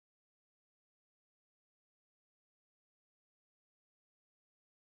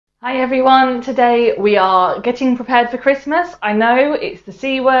Hi everyone, today we are getting prepared for Christmas. I know it's the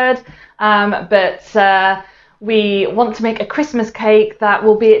C word, but we want to make a Christmas cake that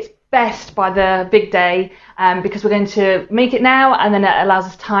will be its best by the big day because we're going to make it now and then it allows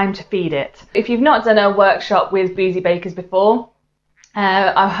us time to feed it. If you've not done a workshop with Boozy Bakers before,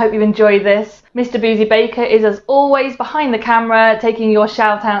 I hope you enjoy this. Mr. Boozy Baker is as always behind the camera taking your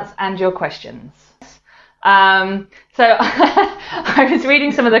shout outs and your questions. So I was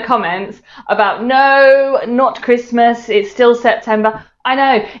reading some of the comments about no, not Christmas, it's still September. I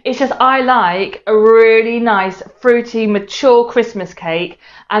know, it's just I like a really nice, fruity, mature Christmas cake,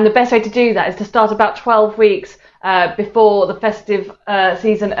 and the best way to do that is to start about 12 weeks before the festive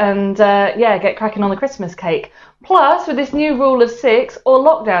season and yeah, get cracking on the Christmas cake. Plus, with this new rule of 6 or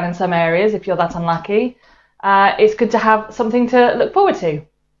lockdown in some areas, if you're that unlucky, it's good to have something to look forward to.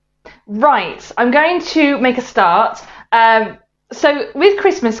 Right, I'm going to make a start. So with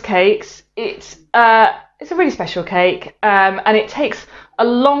Christmas cakes, it's a really special cake and it takes a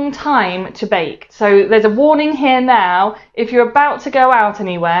long time to bake. So there's a warning here now, if you're about to go out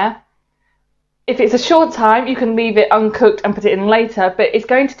anywhere, if it's a short time, you can leave it uncooked and put it in later, but it's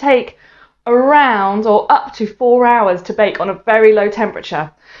going to take around or up to 4 hours to bake on a very low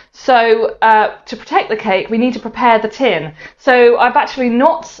temperature. So to protect the cake, we need to prepare the tin. So I've actually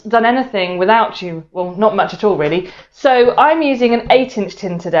not done anything without you, well, not much at all really. So I'm using an 8-inch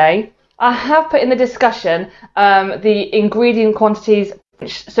tin today. I have put in the discussion the ingredient quantities.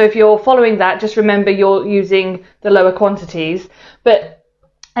 So if you're following that, just remember you're using the lower quantities. But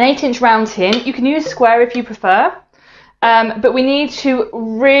an 8-inch round tin, you can use square if you prefer. But we need to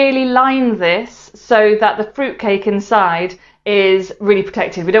really line this so that the fruitcake inside is really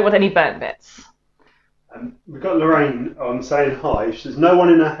protected. We don't want any burnt bits. We've got Lorraine on saying hi. She says no one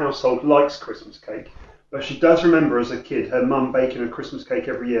in her household likes Christmas cake, but she does remember as a kid her mum baking a Christmas cake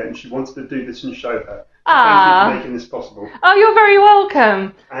every year, and she wanted to do this and show her. Thank you for making this possible. Oh, you're very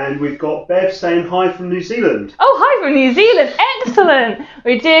welcome. And we've got Bev saying hi from New Zealand. Oh, hi from New Zealand. Excellent.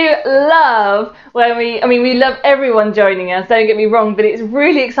 We do love when we love everyone joining us, don't get me wrong, but it's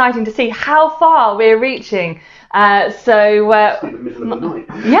really exciting to see how far we're reaching. It's in the middle of the night.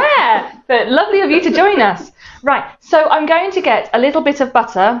 Yeah, but lovely of you to join us. Right, so I'm going to get a little bit of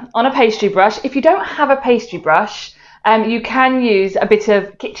butter on a pastry brush. If you don't have a pastry brush, you can use a bit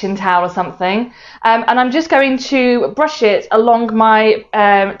of kitchen towel or something. And I'm just going to brush it along my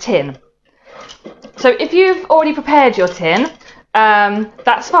tin. So if you've already prepared your tin,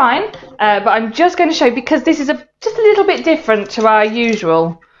 that's fine. But I'm just going to show you, because this is just a little bit different to our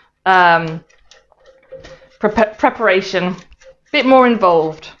usual preparation, a bit more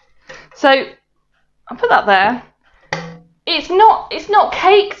involved. So I'll put that there. It's not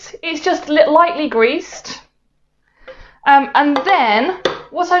caked, it's just lightly greased. And then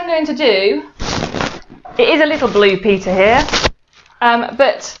what I'm going to do, it is a little Blue Peter here,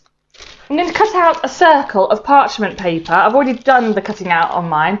 but I'm going to cut out a circle of parchment paper. I've already done the cutting out on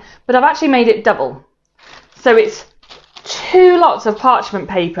mine, but I've actually made it double. So it's 2 lots of parchment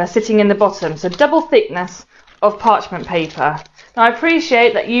paper sitting in the bottom, so double thickness of parchment paper. Now I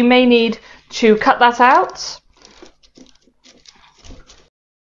appreciate that you may need to cut that out.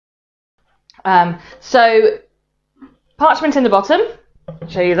 So parchment in the bottom, I'll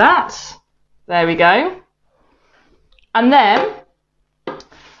show you that. There we go. And then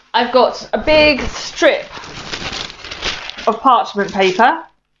I've got a big strip of parchment paper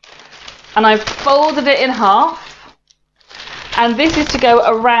and I've folded it in half, and this is to go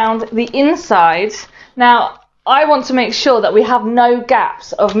around the inside. Now I want to make sure that we have no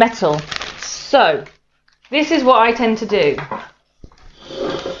gaps of metal, so this is what I tend to do.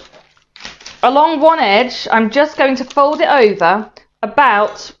 Along one edge, I'm just going to fold it over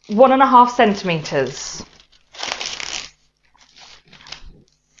about 1.5 centimetres.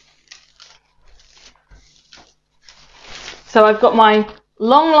 So I've got my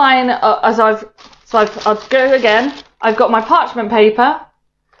long line, I'll go again. I've got my parchment paper.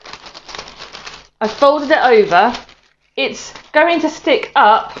 I've folded it over. It's going to stick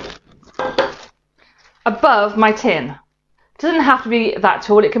up above my tin. It doesn't have to be that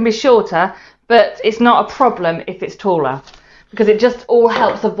tall, it can be shorter, but it's not a problem if it's taller, because it just all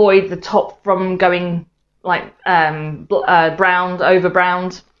helps avoid the top from going like browned, over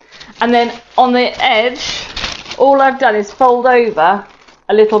browned. And then on the edge, all I've done is fold over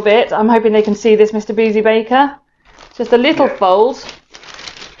a little bit. I'm hoping they can see this, Mr. Boozy Baker. Just a little fold.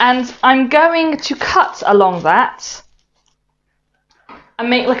 And I'm going to cut along that and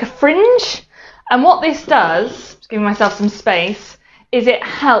make like a fringe. And what this does, just giving myself some space, is it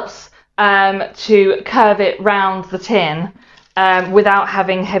helps to curve it round the tin without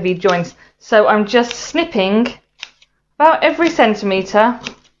having heavy joints. So I'm just snipping about every centimetre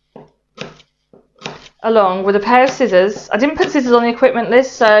along with a pair of scissors. I didn't put scissors on the equipment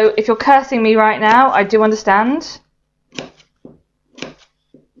list, so if you're cursing me right now, I do understand.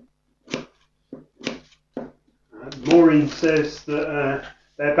 Maureen says that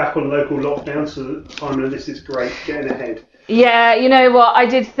they're back on local lockdown, so the timing of this is great, getting ahead. Yeah, you know what, I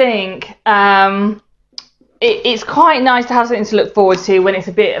did think it's quite nice to have something to look forward to when it's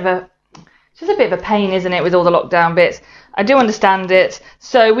a bit of a pain, isn't it, with all the lockdown bits. I do understand it.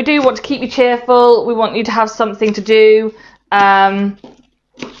 So we do want to keep you cheerful. We want you to have something to do. I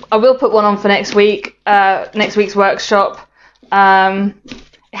will put one on for next week, next week's workshop. It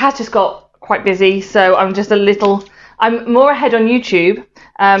has just got quite busy, so I'm more ahead on YouTube,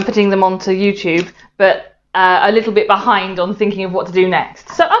 putting them onto YouTube, but a little bit behind on thinking of what to do next.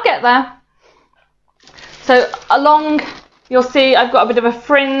 So I'll get there. So along, you'll see I've got a bit of a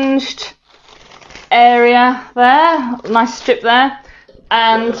fringed area there, nice strip there,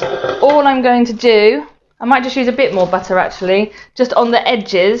 and all I'm going to do, I might just use a bit more butter actually, just on the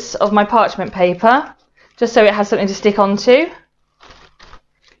edges of my parchment paper, just so it has something to stick onto.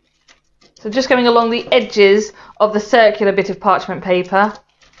 So just going along the edges of the circular bit of parchment paper.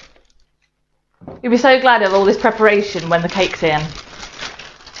 You'll be so glad of all this preparation when the cake's in.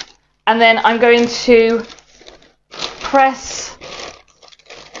 And then I'm going to press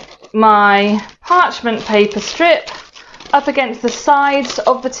my parchment paper strip up against the sides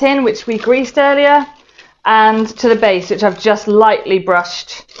of the tin, which we greased earlier, and to the base, which I've just lightly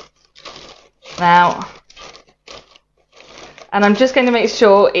brushed now. And I'm just going to make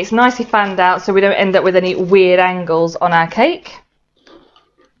sure it's nicely fanned out so we don't end up with any weird angles on our cake.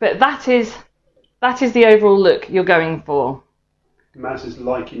 But that is the overall look you're going for. Matt is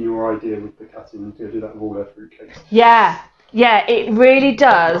liking your idea with the cutting to do that with all their fruit cakes. Yeah, it really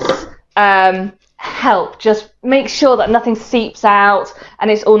does help. Just make sure that nothing seeps out and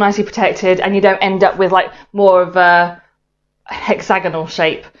it's all nicely protected, and you don't end up with like more of a hexagonal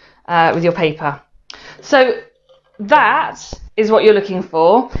shape with your paper. So that is what you're looking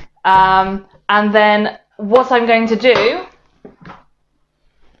for. And then what I'm going to do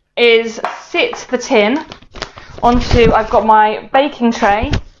is sit the tin onto, I've got my baking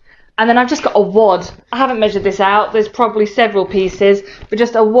tray, and then I've just got a wad. I haven't measured this out, there's probably several pieces, but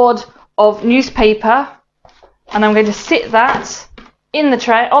just a wad of newspaper, and I'm going to sit that in the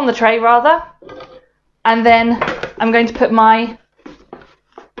tray, on the tray rather, and then I'm going to put my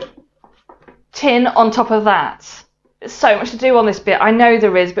tin on top of that. There's so much to do on this bit, I know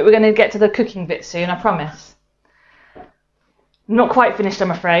there is, but we're going to get to the cooking bit soon, I promise. Not quite finished,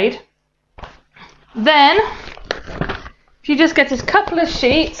 I'm afraid. Then, if you just get a couple of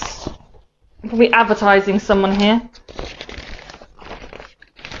sheets, I'm probably advertising someone here.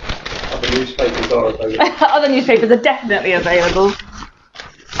 Other newspapers are available. Other newspapers are definitely available.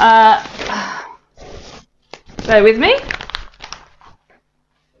 Bear with me.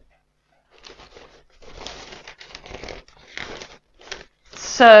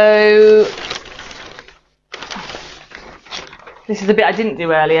 So, this is the bit I didn't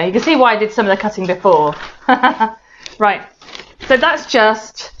do earlier. You can see why I did some of the cutting before. Right, so that's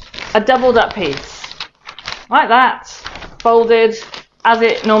just a doubled up piece. Like that, folded as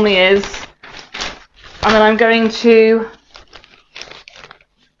it normally is. And then I'm going to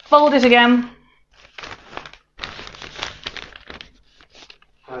fold it again.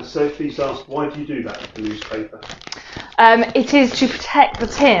 Sophie's asked, why do you do that with the newspaper? It is to protect the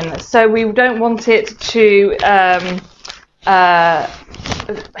tin, so we don't want it to...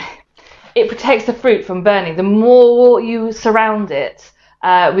 it protects the fruit from burning. The more you surround it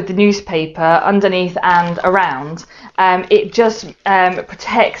with the newspaper underneath and around, it just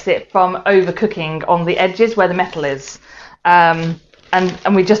protects it from overcooking on the edges where the metal is, and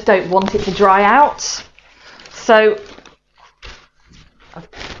we just don't want it to dry out. So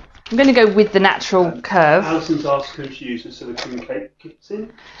I'm going to go with the natural curve. Alison's asked, could she use a silicone cake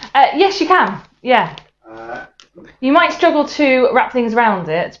tin? Yes, you can. Yeah. You might struggle to wrap things around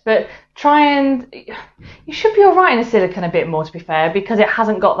it, but try and... You should be alright in a silicone a bit more, to be fair, because it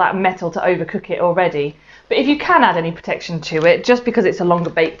hasn't got that metal to overcook it already. But if you can add any protection to it, just because it's a longer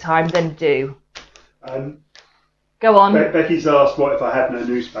bake time, then do. Go on. Becky's asked, what if I had no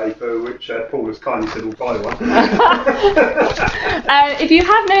newspaper, which Paul has kindly said we'll buy one. If you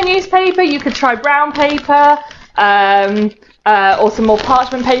have no newspaper, you could try brown paper, or some more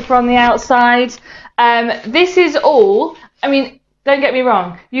parchment paper on the outside. This is all, I mean, don't get me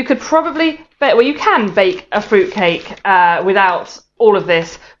wrong, you could probably, you can bake a fruit cake without all of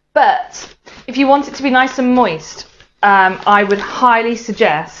this, but if you want it to be nice and moist, I would highly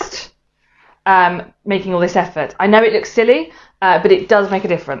suggest making all this effort. I know it looks silly, but it does make a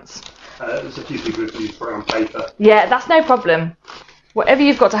difference. There's a few people who use brown paper. Yeah, that's no problem. Whatever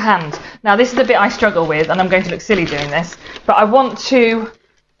you've got to hand. Now this is the bit I struggle with, and I'm going to look silly doing this, but I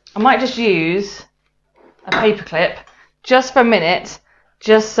might just use a paper clip just for a minute,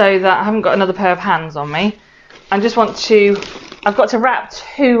 just so that I haven't got another pair of hands on me. I've got to wrap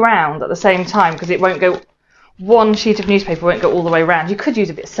 2 round at the same time, because it won't go, one sheet of newspaper won't go all the way round. You could use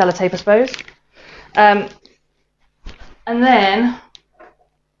a bit of sellotape, I suppose. And then...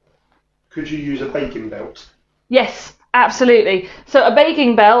 Could you use a baking belt? Yes, absolutely. So a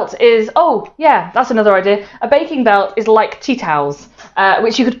baking belt is, oh yeah, that's another idea. A baking belt is like tea towels,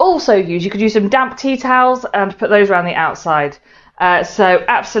 which you could also use. You could use some damp tea towels and put those around the outside. So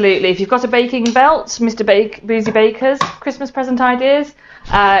absolutely, if you've got a baking belt, Mr. Boozy Baker's Christmas present ideas,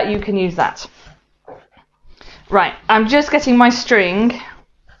 you can use that. Right, I'm just getting my string,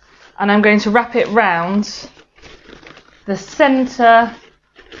 and I'm going to wrap it round the centre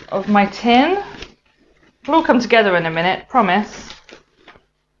of my tin. It'll all come together in a minute, promise.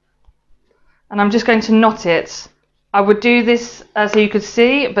 And I'm just going to knot it. I would do this so you could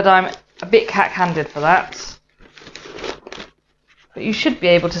see, but I'm a bit cack-handed for that. But you should be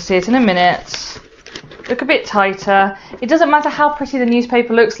able to see it in a minute. Look a bit tighter. It doesn't matter how pretty the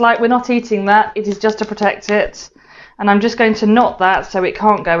newspaper looks like, we're not eating that, it is just to protect it. And I'm just going to knot that so it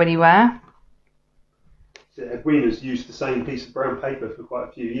can't go anywhere. Edwina's used the same piece of brown paper for quite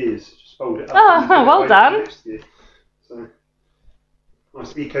a few years. Just fold it up. Oh, well done. So,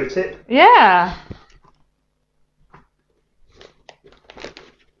 nice eco tip. Yeah.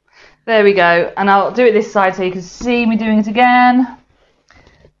 There we go. And I'll do it this side so you can see me doing it again.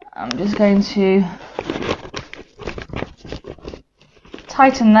 I'm just going to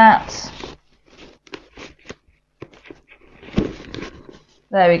tighten that.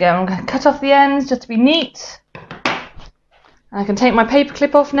 There we go. I'm going to cut off the ends just to be neat. I can take my paper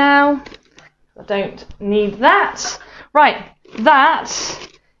clip off now. I don't need that. Right, that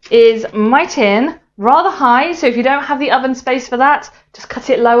is my tin. Rather high, so if you don't have the oven space for that, just cut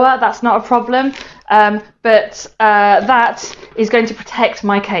it lower. That's not a problem. But that is going to protect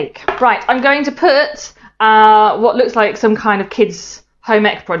my cake. Right, I'm going to put what looks like some kind of kids' home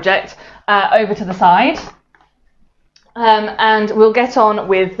ec project over to the side. And we'll get on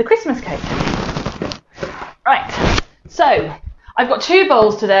with the Christmas cake. Right, so I've got 2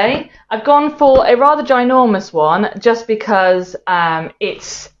 bowls today. I've gone for a rather ginormous one just because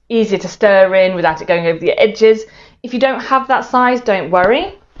it's easier to stir in without it going over the edges. If you don't have that size, don't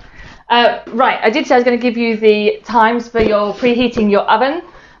worry. Right, I did say I was going to give you the times for your preheating your oven.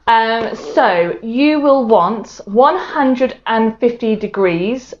 So you will want 150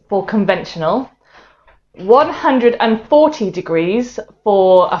 degrees for conventional, 140 degrees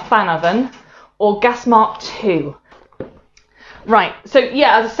for a fan oven, or gas mark 2. Right, so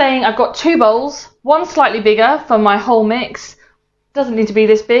yeah, as I was saying, I've got 2 bowls, one slightly bigger for my whole mix. Doesn't need to be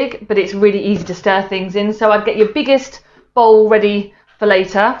this big, but it's really easy to stir things in, so I'd get your biggest bowl ready for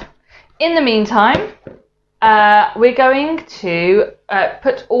later. In the meantime, we're going to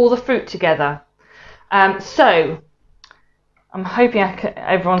put all the fruit together. So I'm hoping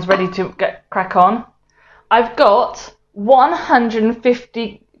everyone's ready to crack on. I've got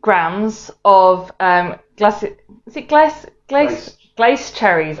 150 grams of glaced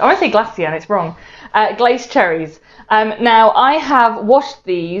cherries. I want to say glacier, and it's wrong. Glaced cherries. Now, I have washed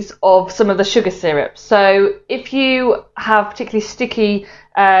these of some of the sugar syrup. So if you have particularly sticky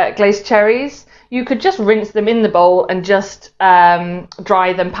glaced cherries, you could just rinse them in the bowl and just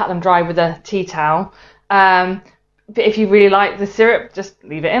dry them, pat them dry with a tea towel. But if you really like the syrup, just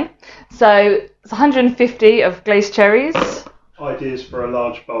leave it in. So it's 150 of glazed cherries. Ideas for a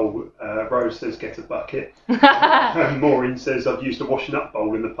large bowl. Rose says get a bucket. Maureen says I've used a washing up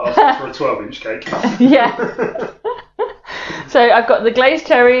bowl in the past for a 12-inch cake. Yeah. So I've got the glazed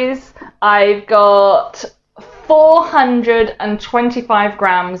cherries. I've got 425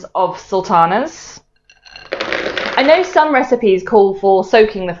 grams of sultanas. I know some recipes call for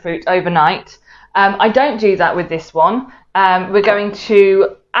soaking the fruit overnight. I don't do that with this one. We're going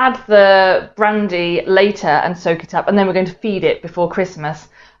to add the brandy later and soak it up, and then we're going to feed it before Christmas.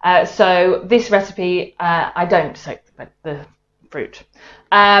 So this recipe, I don't soak the fruit.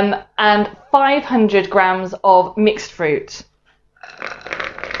 And 500 grams of mixed fruit.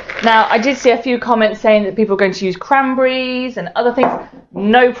 Now, I did see a few comments saying that people are going to use cranberries and other things.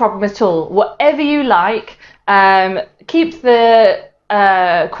 No problem at all. Whatever you like, keep the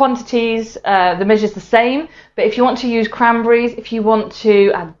quantities, the measures the same, but if you want to use cranberries, if you want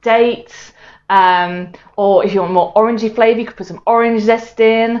to add dates, or if you want more orangey flavour, you could put some orange zest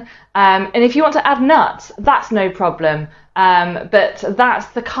in. And if you want to add nuts, that's no problem. But that's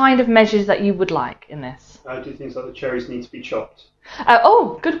the kind of measures that you would like in this. Do things like the cherries need to be chopped?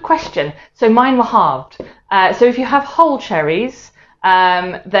 Oh, good question. So mine were halved. So if you have whole cherries,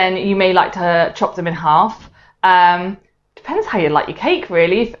 then you may like to chop them in half. Depends how you like your cake,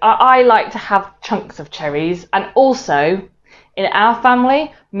 really. I like to have chunks of cherries, and also in our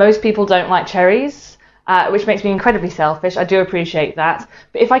family, most people don't like cherries, which makes me incredibly selfish. I do appreciate that.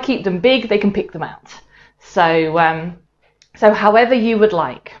 But if I keep them big, they can pick them out. So, so however you would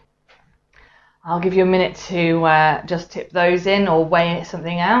like. I'll give you a minute to just tip those in or weigh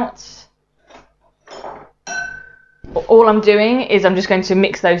something out. All I'm doing is I'm just going to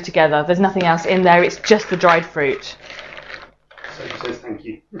mix those together. There's nothing else in there. It's just the dried fruit. So he says thank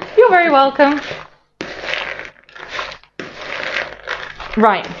you. You're very welcome.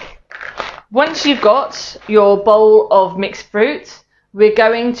 Right. Once you've got your bowl of mixed fruit, we're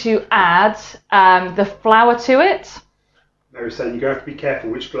going to add the flour to it. Mary's saying you're going to have to be careful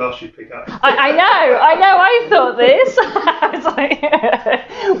which glass you pick up. I know, I thought this. I was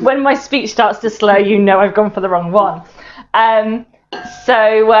like, when my speech starts to slur, you know I've gone for the wrong one.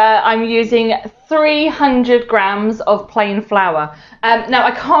 So I'm using 300 grams of plain flour. Now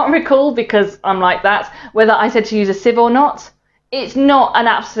I can't recall, because I'm like that, whether I said to use a sieve or not. It's not an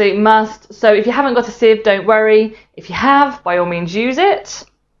absolute must, so if you haven't got a sieve, don't worry. If you have, by all means use it.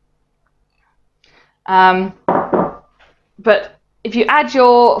 But if you add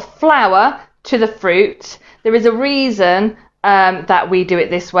your flour to the fruit, there is a reason that we do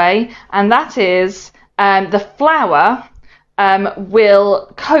it this way, and that is the flour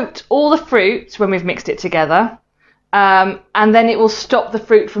will coat all the fruit when we've mixed it together, and then it will stop the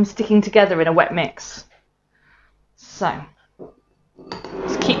fruit from sticking together in a wet mix. So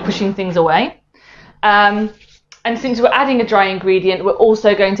let's keep pushing things away. And since we're adding a dry ingredient, we're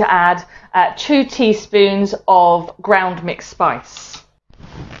also going to add 2 teaspoons of ground mixed spice.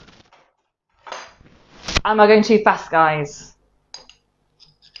 Am I going too fast, guys?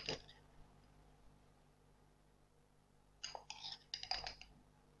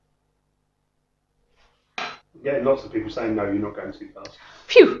 I'm getting lots of people saying no, you're not going too fast.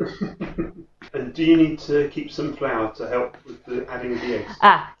 Phew! And do you need to keep some flour to help with the adding of the eggs?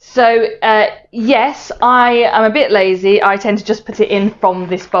 So yes, I am a bit lazy. I tend to just put it in from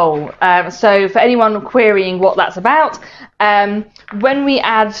this bowl. So for anyone querying what that's about, when we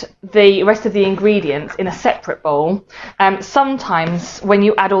add the rest of the ingredients in a separate bowl, sometimes when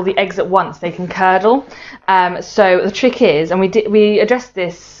you add all the eggs at once, they can curdle. So the trick is, and we addressed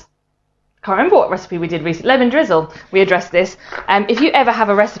this. Can't remember what recipe we did recently. Lemon drizzle. We addressed this. If you ever have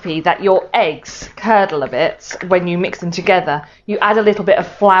a recipe that your eggs curdle a bit when you mix them together, you add a little bit of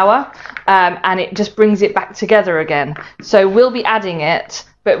flour, and it just brings it back together again. So we'll be adding it,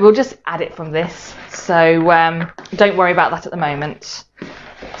 but we'll just add it from this. So don't worry about that at the moment.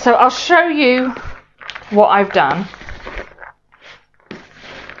 So I'll show you what I've done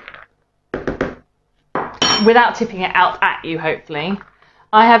without tipping it out at you, hopefully.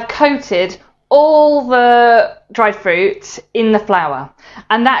 I have coated all the dried fruit in the flour,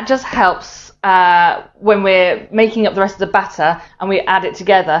 and that just helps when we're making up the rest of the batter and we add it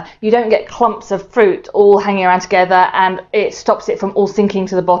together. You don't get clumps of fruit all hanging around together, and it stops it from all sinking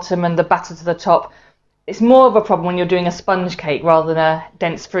to the bottom and the batter to the top. It's more of a problem when you're doing a sponge cake rather than a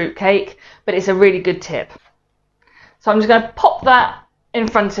dense fruit cake, but it's a really good tip. So I'm just going to pop that in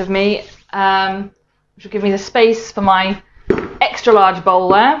front of me, which will give me the space for my extra large bowl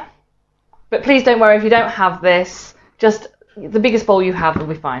there. But please don't worry if you don't have this, just the biggest bowl you have will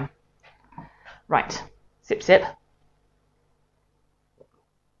be fine. Right, sip sip.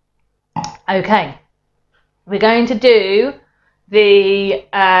 Okay, we're going to do the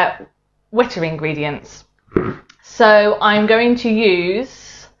wetter ingredients. So I'm going to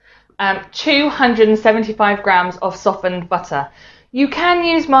use 275 grams of softened butter. You can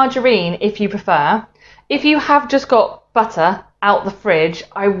use margarine if you prefer. If you have just got butter out the fridge,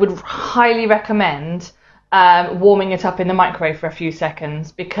 I would highly recommend warming it up in the microwave for a few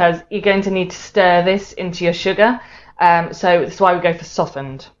seconds, because you're going to need to stir this into your sugar. So that's why we go for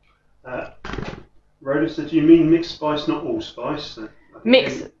softened. Rhoda said, do you mean mixed spice, not all spice?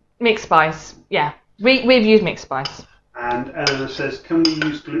 Mixed spice, yeah. We've used mixed spice. And Eleanor says, can we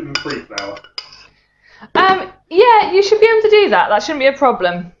use gluten-free flour? Yeah, you should be able to do that. That shouldn't be a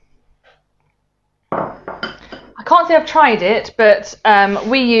problem. I can't say I've tried it, but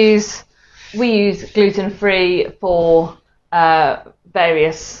we use gluten-free for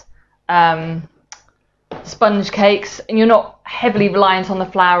various sponge cakes, and you're not heavily reliant on the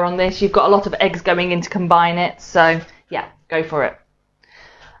flour on this. You've got a lot of eggs going in to combine it, so yeah, go for it.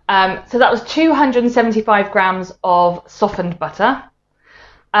 So that was 275 grams of softened butter,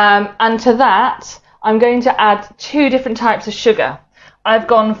 and to that I'm going to add 2 different types of sugar. I've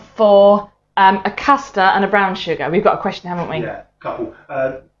gone for a caster and a brown sugar. We've got a question, haven't we? Yeah, couple.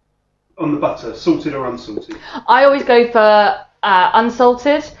 On the butter, salted or unsalted? I always go for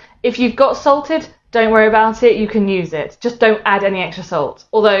unsalted. If you've got salted, don't worry about it, you can use it. Just don't add any extra salt.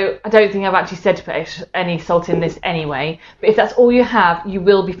 Although I don't think I've actually said to put any salt in this anyway. But if that's all you have, you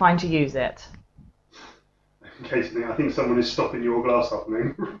will be fine to use it. In case you think, I think someone is stopping your glass up and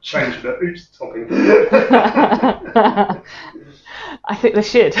then changing it. Oops, topping. I think they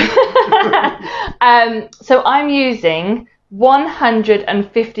should. So I'm using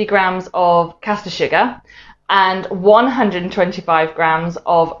 150 grams of caster sugar and 125 grams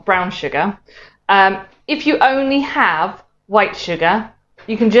of brown sugar. If you only have white sugar,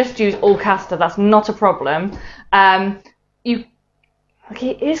 you can just use all caster. That's not a problem. Okay,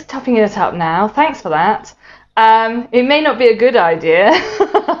 it is topping it up now. Thanks for that. It may not be a good idea.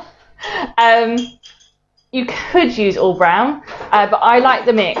 You could use all brown, but I like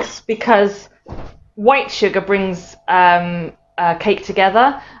the mix because white sugar brings cake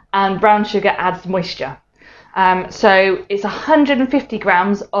together and brown sugar adds moisture. So it's 150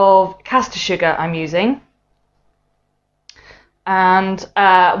 grams of caster sugar I'm using and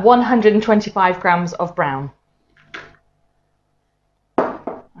 125 grams of brown.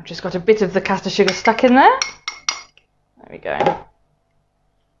 I've just got a bit of the caster sugar stuck in there. There we go.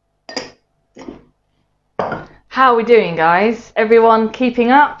 How are we doing, guys? Everyone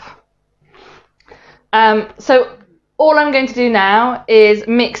keeping up? So all I'm going to do now is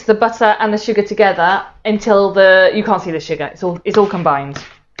mix the butter and the sugar together until you can't see the sugar. It's all combined.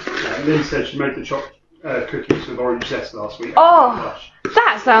 Lynn said she made the chopped cookies with orange zest last week. Oh,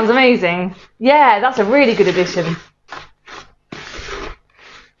 that sounds amazing. Yeah, that's a really good addition.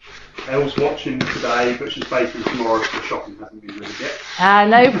 Elle's watching today, but she's baking tomorrow, so the shopping hasn't been really yet.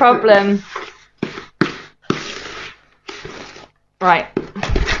 No problem. Right.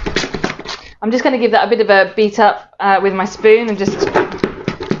 I'm just going to give that a bit of a beat up with my spoon and just...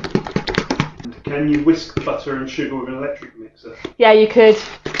 Can you whisk the butter and sugar with an electric mixer? Yeah, you could.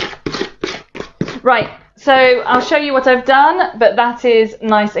 Right, so I'll show you what I've done, but that is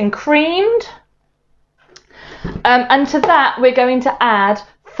nice and creamed. And to that, we're going to add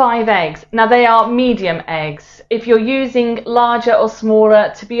 5 eggs. Now, they are medium eggs. If you're using larger or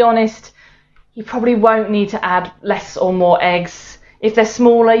smaller, to be honest, you probably won't need to add less or more eggs. If they're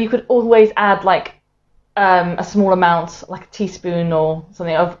smaller, you could always add like a small amount, like a teaspoon or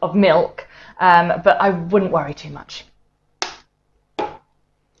something of milk, but I wouldn't worry too much.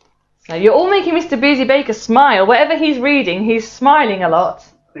 So you're all making Mr. Boozy Baker smile. Whatever he's reading, he's smiling a lot.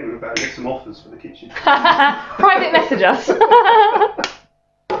 I think we're about to get some offers for the kitchen. Private message us.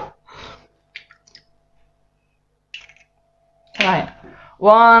 Right,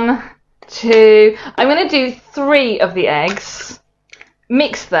 1, 2. I'm going to do 3 of the eggs.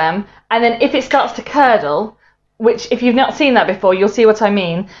 Mix them, and then if it starts to curdle, which if you've not seen that before, you'll see what I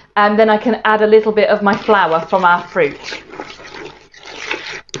mean, and then I can add a little bit of my flour from our fruit.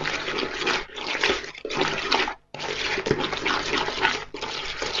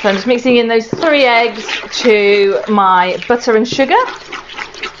 So I'm just mixing in those 3 eggs to my butter and sugar.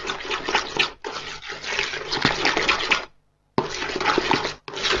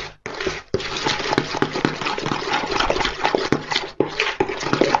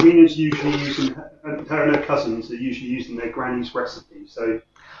 Rina's usually using, her and her cousins are usually using their granny's recipe, so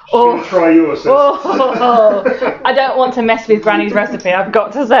she's going to try yours. I don't want to mess with granny's recipe, I've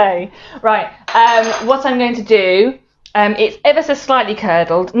got to say. Right, what I'm going to do, it's ever so slightly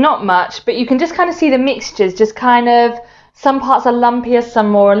curdled, not much, but you can just kind of see the mixtures, just kind of, some parts are lumpier, some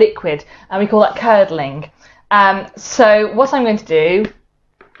more liquid, and we call that curdling. So what I'm going to do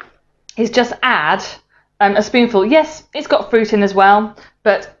is just add a spoonful. Yes, it's got fruit in as well,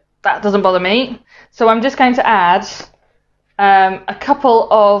 but that doesn't bother me. So I'm just going to add a couple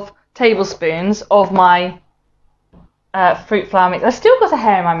of tablespoons of my fruit flour mix. I've still got a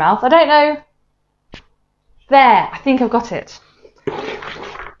hair in my mouth. I don't know. There, I think I've got it.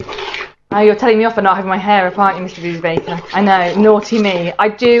 Oh, you're telling me off for not having my hair up, aren't you, Mr. Boozy Baker? I know, naughty me. I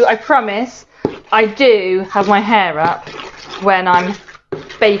promise, I do have my hair up when I'm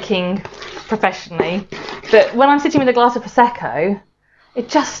baking professionally. But when I'm sitting with a glass of Prosecco, it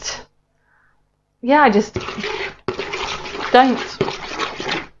just, yeah, I just don't.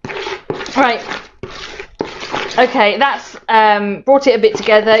 Right, Okay, that's brought it a bit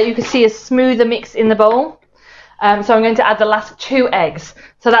together. You can see a smoother mix in the bowl. So I'm going to add the last 2 eggs.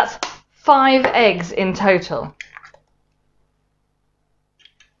 So that's 5 eggs in total.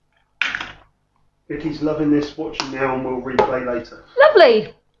 Vicky's loving this, watching now, and we'll replay later.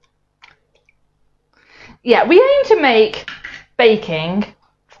 Lovely. Yeah, we aim to make baking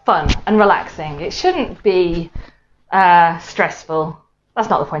fun and relaxing. It shouldn't be stressful. That's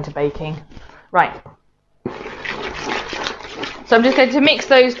not the point of baking. Right. So I'm just going to mix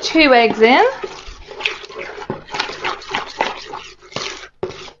those 2 eggs in.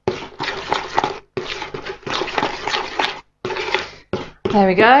 There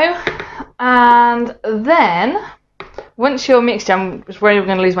we go. And then, once your mixture, I'm just worried I'm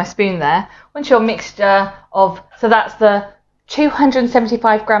going to lose my spoon there. Once your mixture of, so that's the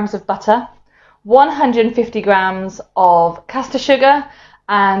 275 grams of butter, 150 grams of caster sugar,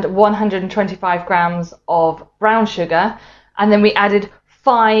 and 125 grams of brown sugar. And then we added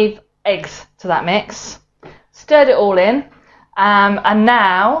 5 eggs to that mix. Stirred it all in. And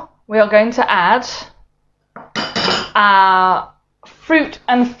now we are going to add our fruit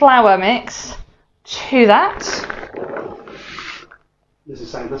and flour mix to that. This is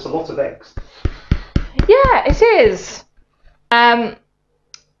saying that's a lot of eggs. Yeah, it is.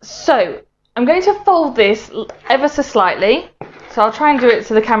 So I'm going to fold this ever so slightly. So I'll try and do it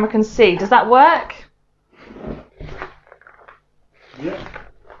so the camera can see. Does that work? Yeah.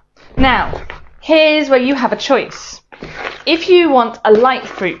 Now, here's where you have a choice. If you want a light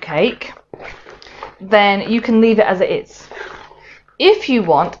fruit cake, then you can leave it as it is. If you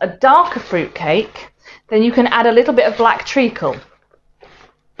want a darker fruit cake, then you can add a little bit of black treacle.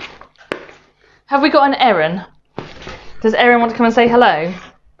 Have we got an Erin? Does Erin want to come and say hello?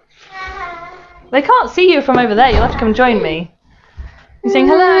 They can't see you from over there. You'll have to come and join me. You're saying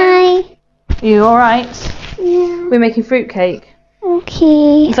hello? Hi. You all right? Yeah. We're making fruit cake.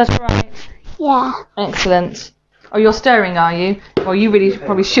 Okay. Is that all right? Yeah. Excellent. Oh, you're stirring, are you? Well, you really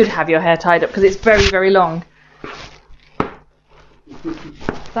probably should have your hair tied up because it's very, very long. Is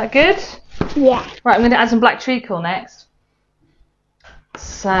that good? Yeah. Right, I'm going to add some black treacle next.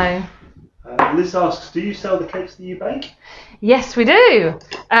 So, Liz asks, do you sell the cakes that you bake? yes, we do.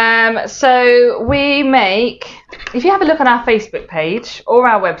 So we make, if you have a look on our Facebook page or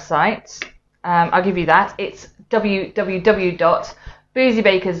our website, I'll give you that. It's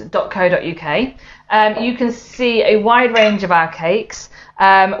www.boozybakers.co.uk. You can see a wide range of our cakes.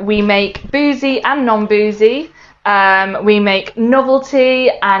 We make boozy and non-boozy. We make novelty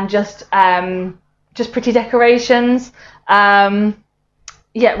and just pretty decorations.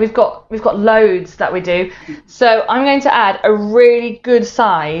 Yeah, we've got loads that we do. So I'm going to add a really good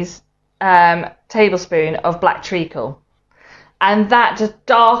size tablespoon of black treacle, and that just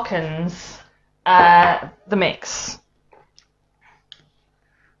darkens the mix.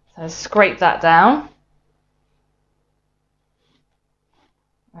 So scrape that down.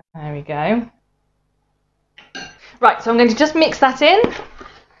 There we go. Right, so I'm going to just mix that in,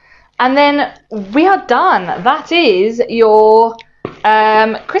 and then we are done. That is your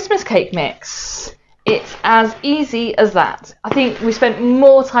Christmas cake mix. It's as easy as that. I think we spent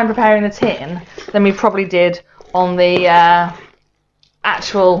more time preparing the tin than we probably did on the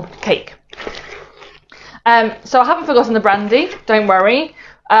actual cake. So I haven't forgotten the brandy, don't worry.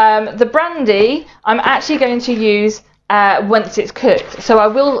 The brandy I'm actually going to use once it's cooked, so I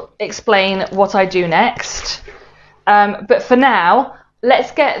will explain what I do next. But for now,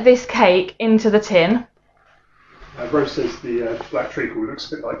 let's get this cake into the tin. Rose says the black treacle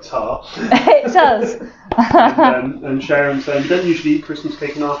looks a bit like tar. It does. and Sharon saying, don't usually eat Christmas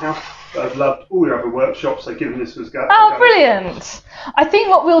cake in our house, but I've loved all your other workshops, so given this was go. Oh, brilliant. I think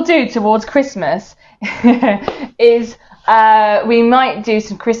what we'll do towards Christmas is we might do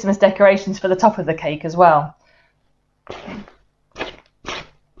some Christmas decorations for the top of the cake as well.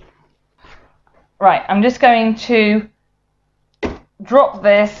 Right, I'm just going to drop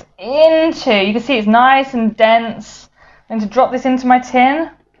this into, you can see it's nice and dense. I'm going to drop this into my tin.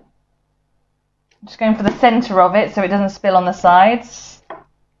 I'm just going for the centre of it so it doesn't spill on the sides.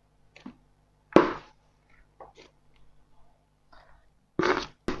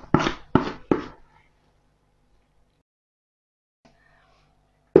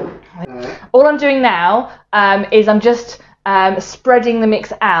 All I'm doing now is I'm just spreading the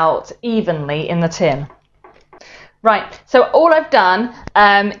mix out evenly in the tin. Right, so all I've done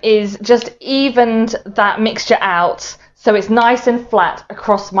is just evened that mixture out so it's nice and flat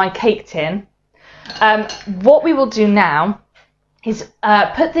across my cake tin. What we will do now is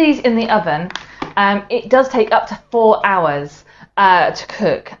put these in the oven. It does take up to 4 hours. to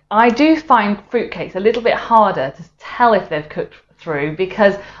cook. I do find fruitcakes a little bit harder to tell if they've cooked through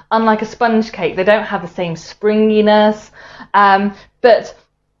because unlike a sponge cake, they don't have the same springiness. But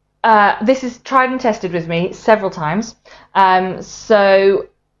this is tried and tested with me several times. So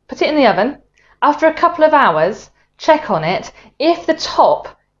put it in the oven. After a couple of hours, check on it. If the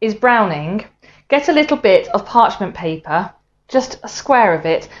top is browning, get a little bit of parchment paper, just a square of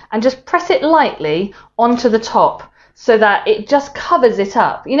it, and just press it lightly onto the top so that it just covers it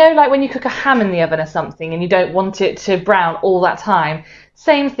up. You know, like when you cook a ham in the oven or something and you don't want it to brown all that time.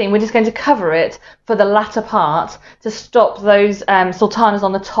 Same thing, we're just going to cover it for the latter part to stop those sultanas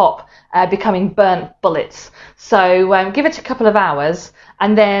on the top becoming burnt bullets. So give it a couple of hours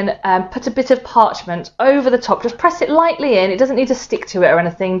and then put a bit of parchment over the top. Just press it lightly in. It doesn't need to stick to it or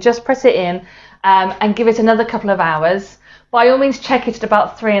anything. Just press it in and give it another couple of hours. By all means, check it at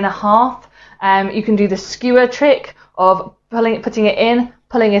about 3.5. You can do the skewer trick of putting it in,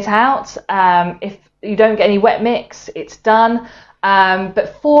 pulling it out. If you don't get any wet mix, it's done.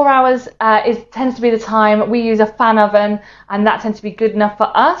 But 4 hours tends to be the time. We use a fan oven and that tends to be good enough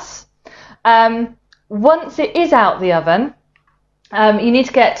for us. Once it is out the oven, you need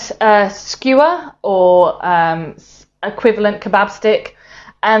to get a skewer or equivalent kebab stick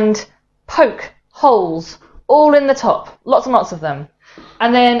and poke holes all in the top, lots and lots of them.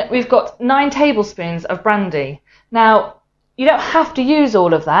 And then we've got 9 tablespoons of brandy. Now, you don't have to use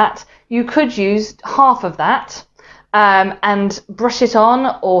all of that. You could use half of that and brush it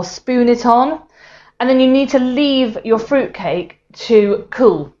on or spoon it on. And then you need to leave your fruitcake to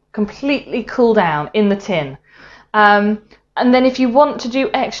cool, completely cool down in the tin. And then if you want to do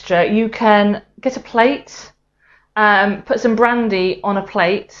extra, you can get a plate, put some brandy on a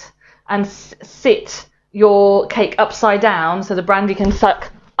plate and sit your cake upside down so the brandy can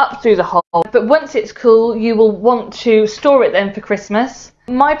suck up through the hole. But once it's cool, you will want to store it then for Christmas.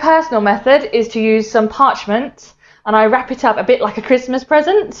 My personal method is to use some parchment and I wrap it up a bit like a Christmas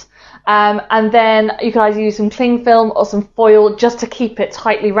present. And then you can either use some cling film or some foil just to keep it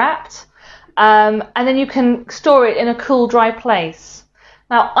tightly wrapped. And then you can store it in a cool, dry place.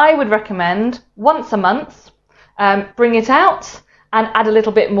 Now, I would recommend once a month, bring it out and add a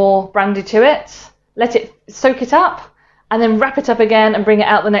little bit more brandy to it. Let it soak it up and then wrap it up again and bring it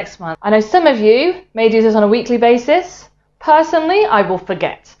out the next month. I know some of you may do this on a weekly basis. Personally, I will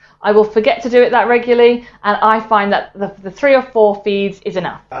forget. I will forget to do it that regularly, and I find that the 3 or 4 feeds is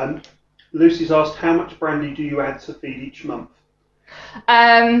enough. Lucy's asked, how much brandy do you add to feed each month?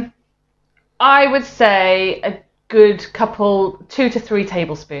 I would say a good couple, 2 to 3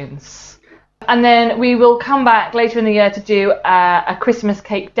 tablespoons. And then we will come back later in the year to do a Christmas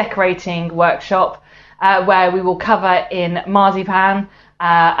cake decorating workshop where we will cover in marzipan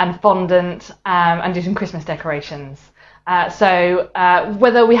and fondant and do some Christmas decorations. So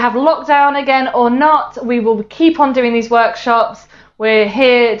whether we have lockdown again or not, we will keep on doing these workshops. We're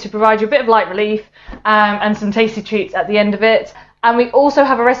here to provide you a bit of light relief and some tasty treats at the end of it. And we also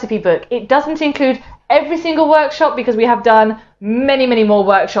have a recipe book. It doesn't include every single workshop because we have done many, many more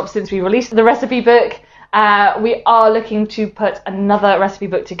workshops since we released the recipe book. We are looking to put another recipe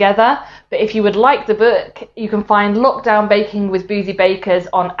book together. But if you would like the book, you can find Lockdown Baking with Boozy Bakers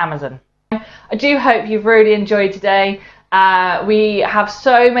on Amazon. I do hope you've really enjoyed today. We have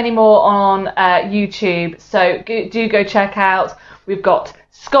so many more on YouTube, so do go check out. We've got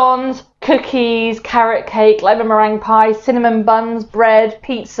scones, cookies, carrot cake, lemon meringue pie, cinnamon buns, bread,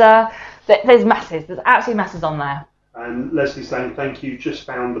 pizza. There's masses. There's absolutely masses on there. And Leslie's saying, thank you, just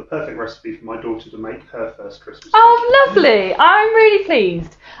found the perfect recipe for my daughter to make her first Christmas cake. Oh, lovely. I'm really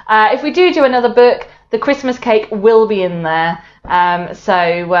pleased. If we do another book, the Christmas cake will be in there.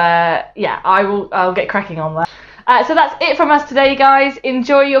 Yeah, I'll get cracking on that. So that's it from us today, guys.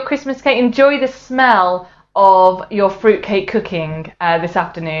 Enjoy your Christmas cake. Enjoy the smell of your fruitcake cooking this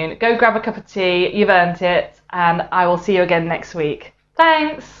afternoon. Go grab a cup of tea. You've earned it. And I will see you again next week.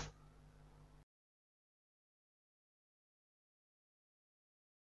 Thanks.